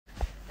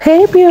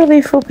Hey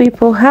beautiful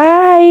people,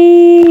 hi,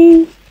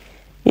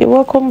 you're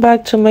welcome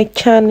back to my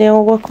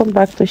channel. Welcome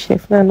back to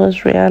Chef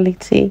Nano's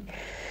Reality.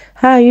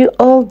 How are you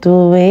all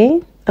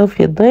doing? Hope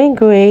you're doing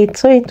great.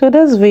 So in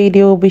today's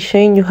video, we'll be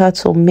showing you how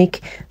to make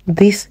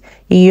this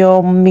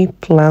yummy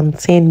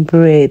plantain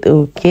bread.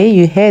 Okay,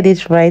 you heard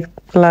it right,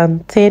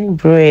 plantain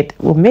bread.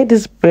 We'll make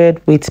this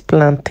bread with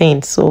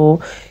plantain.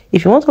 So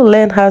if you want to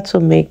learn how to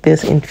make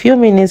this in few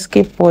minutes,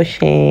 keep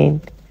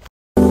watching.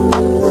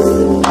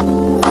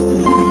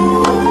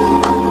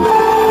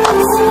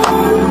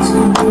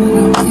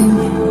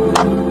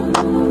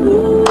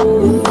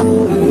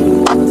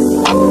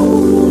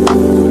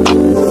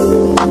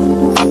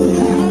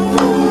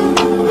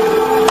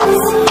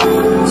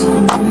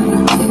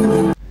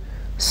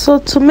 So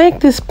to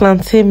make this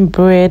plantain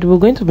bread, we're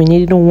going to be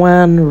needing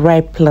one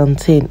ripe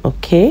plantain.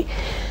 Okay,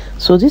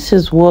 so this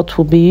is what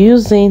we'll be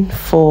using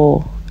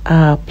for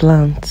our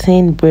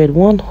plantain bread.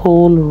 One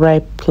whole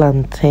ripe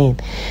plantain.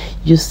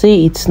 You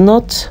see, it's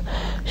not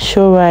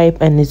show ripe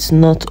and it's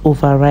not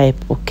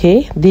overripe.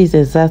 Okay, this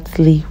is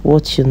exactly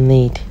what you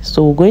need.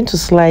 So we're going to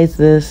slice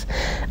this,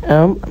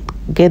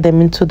 get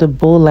them into the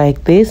bowl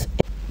like this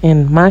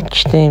and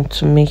match them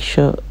to make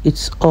sure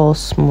it's all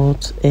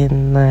smooth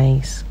and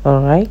nice.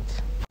 All right,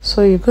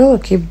 so you're gonna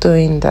keep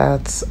doing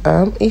that.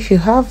 If you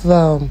have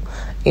a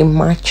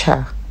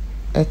matcha,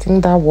 I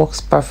think that works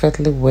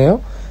perfectly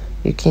well.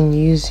 You can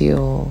use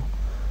your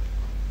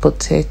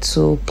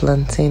potato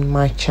plantain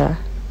matcha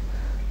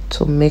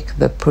to make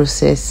the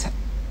process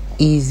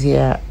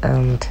easier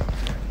and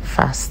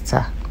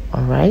faster.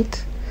 All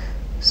right,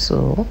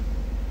 so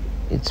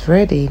it's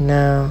ready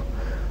now.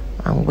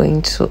 I'm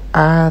going to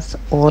add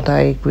other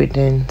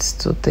ingredients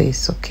to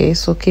this. Okay,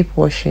 so keep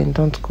watching,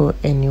 don't go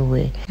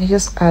anywhere. I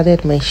just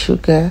added my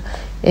sugar,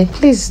 and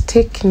please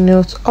take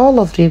note, all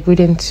of the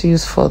ingredients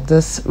used for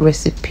this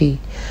recipe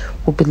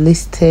will be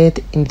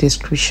listed in the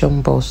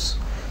description box.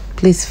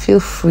 Please feel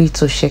free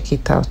to check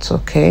it out.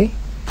 Okay,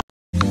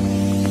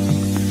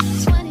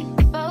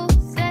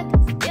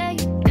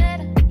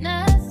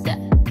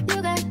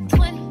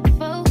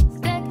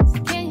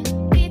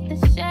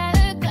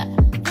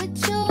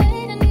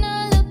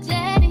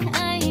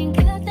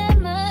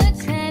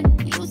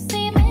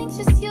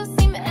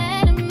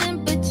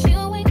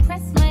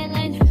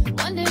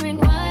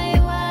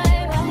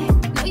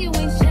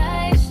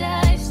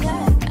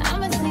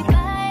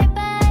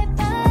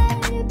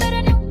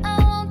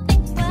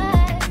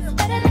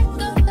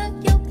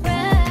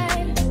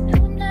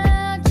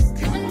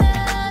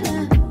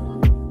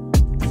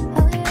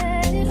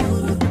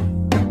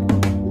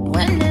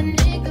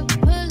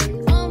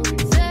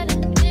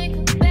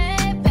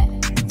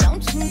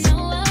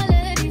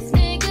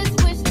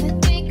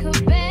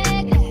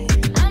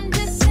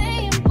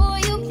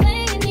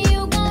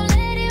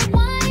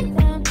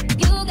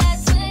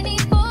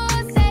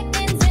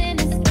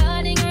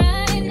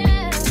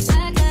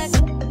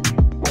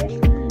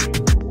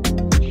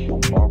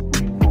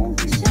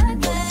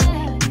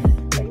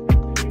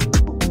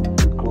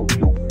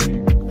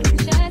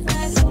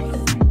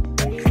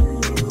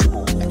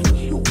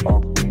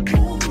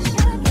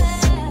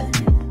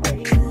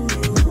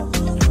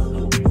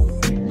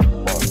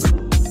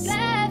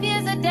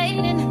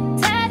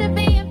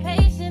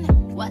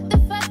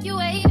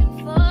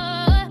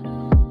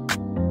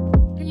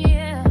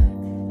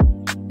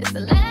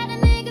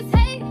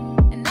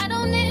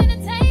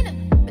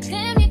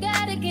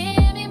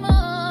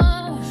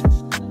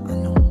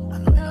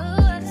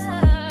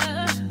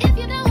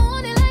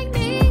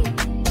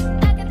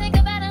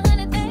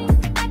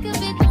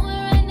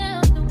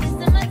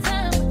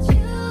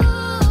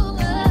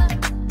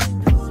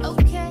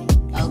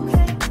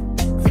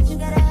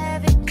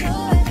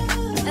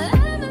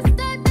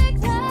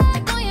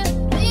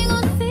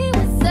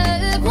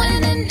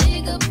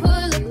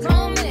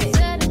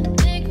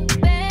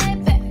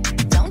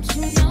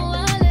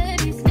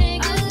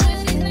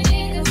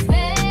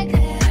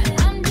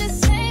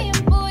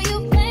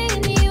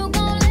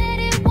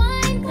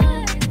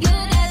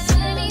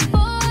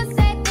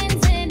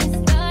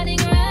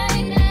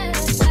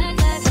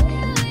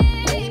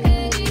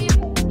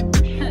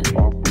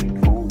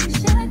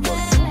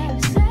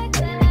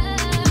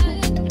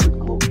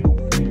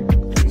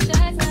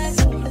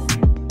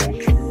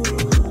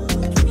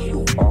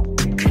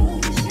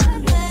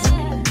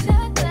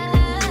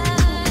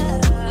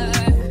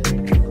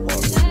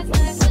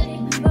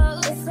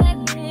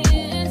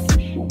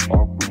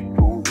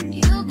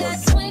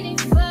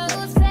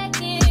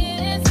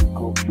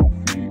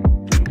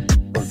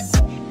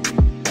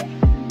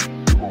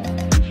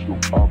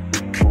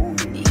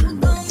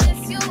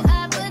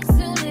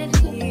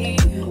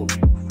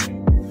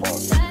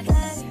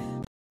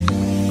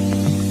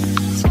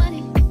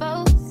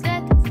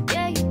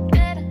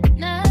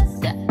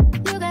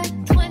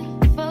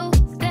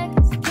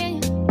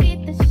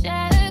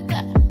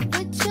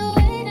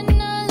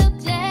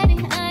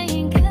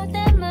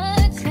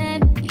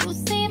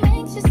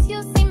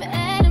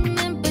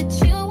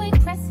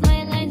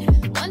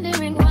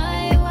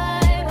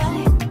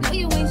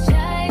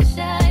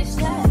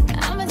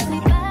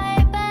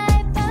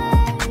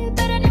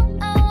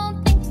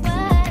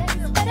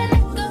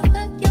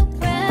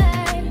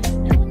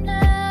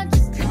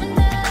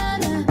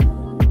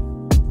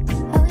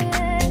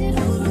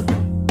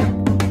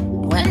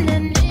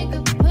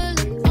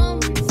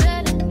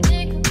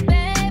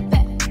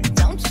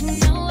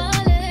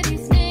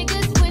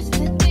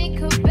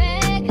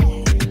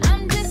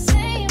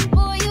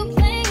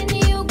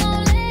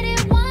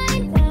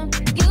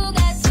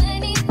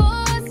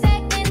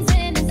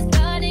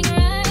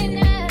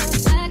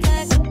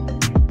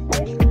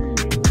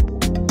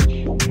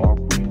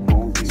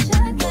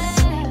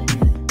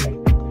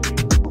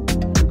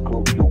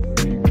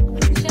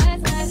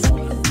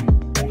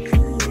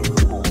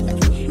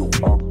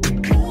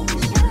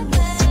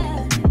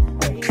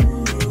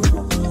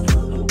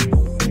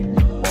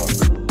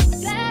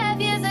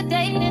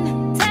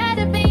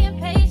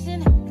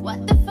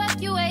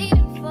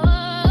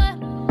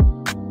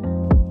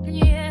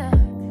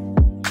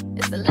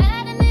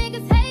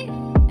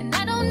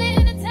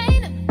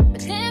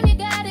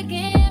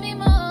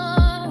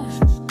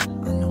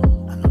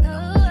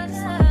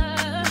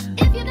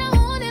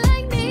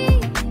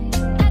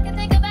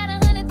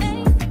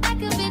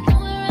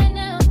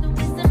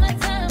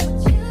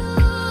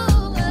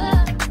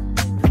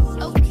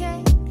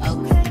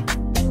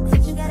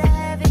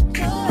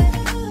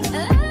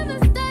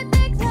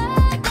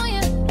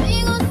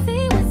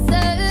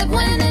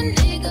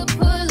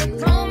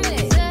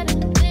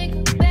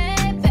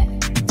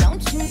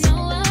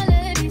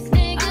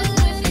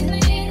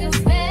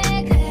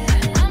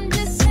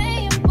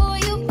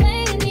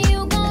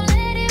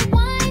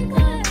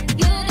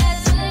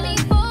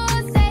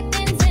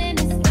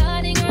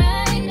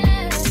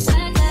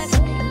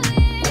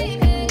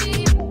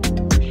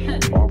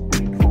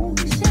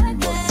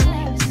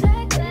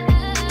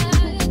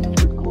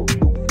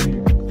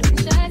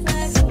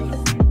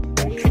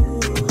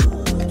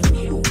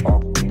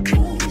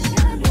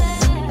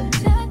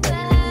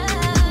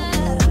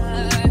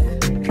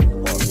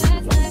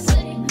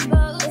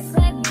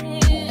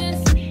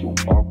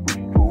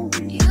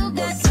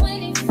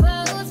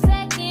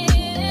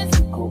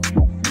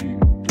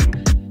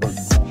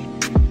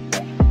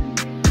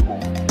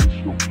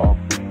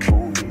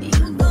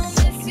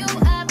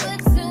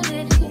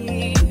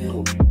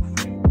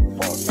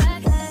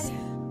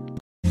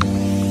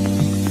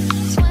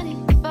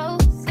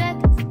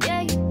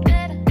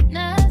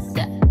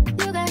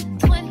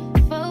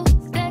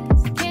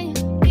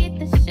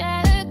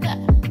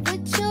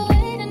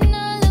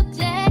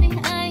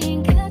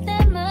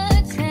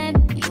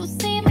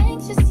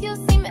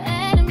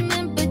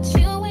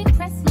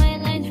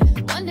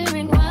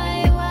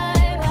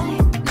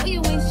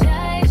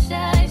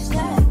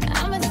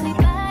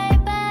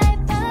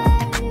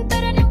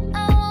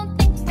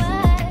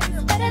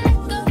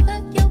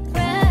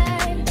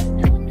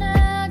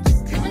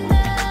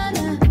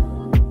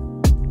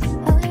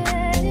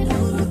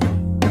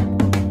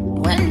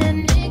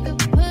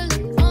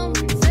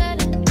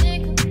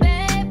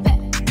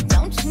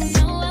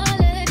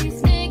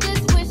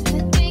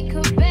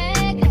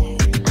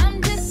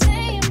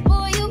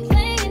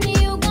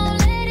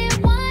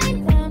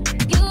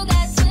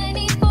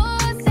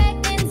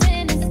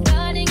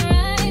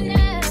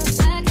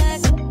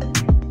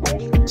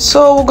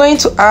 So we're going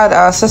to add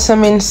our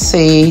sesame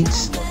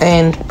seeds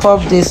and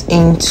pop this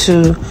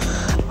into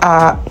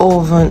our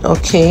oven.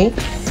 Okay,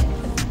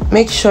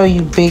 make sure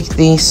you bake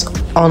this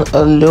on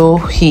a low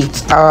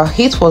heat. Our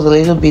heat was a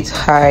little bit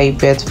high,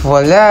 but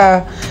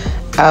voila,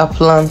 our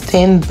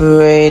plantain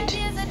bread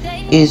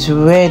is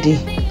ready,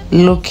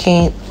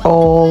 looking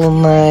all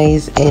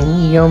nice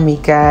and yummy.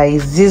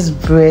 Guys, this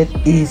bread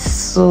is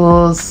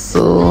so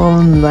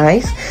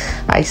nice.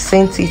 I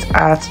sent it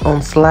out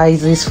on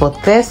slices for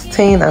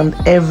testing and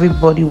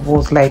everybody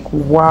was like,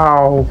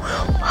 wow,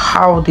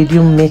 how did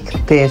you make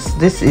this?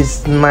 This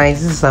is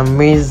nice, this is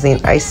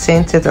amazing. I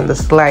sent it in the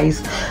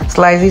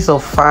slices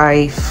of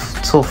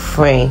 5 to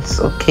friends,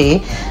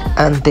 okay,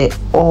 and they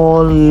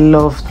all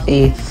loved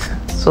it.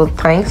 So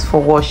thanks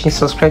for watching.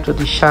 Subscribe to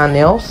the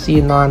channel. See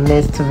you in our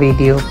next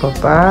video.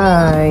 Bye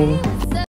bye.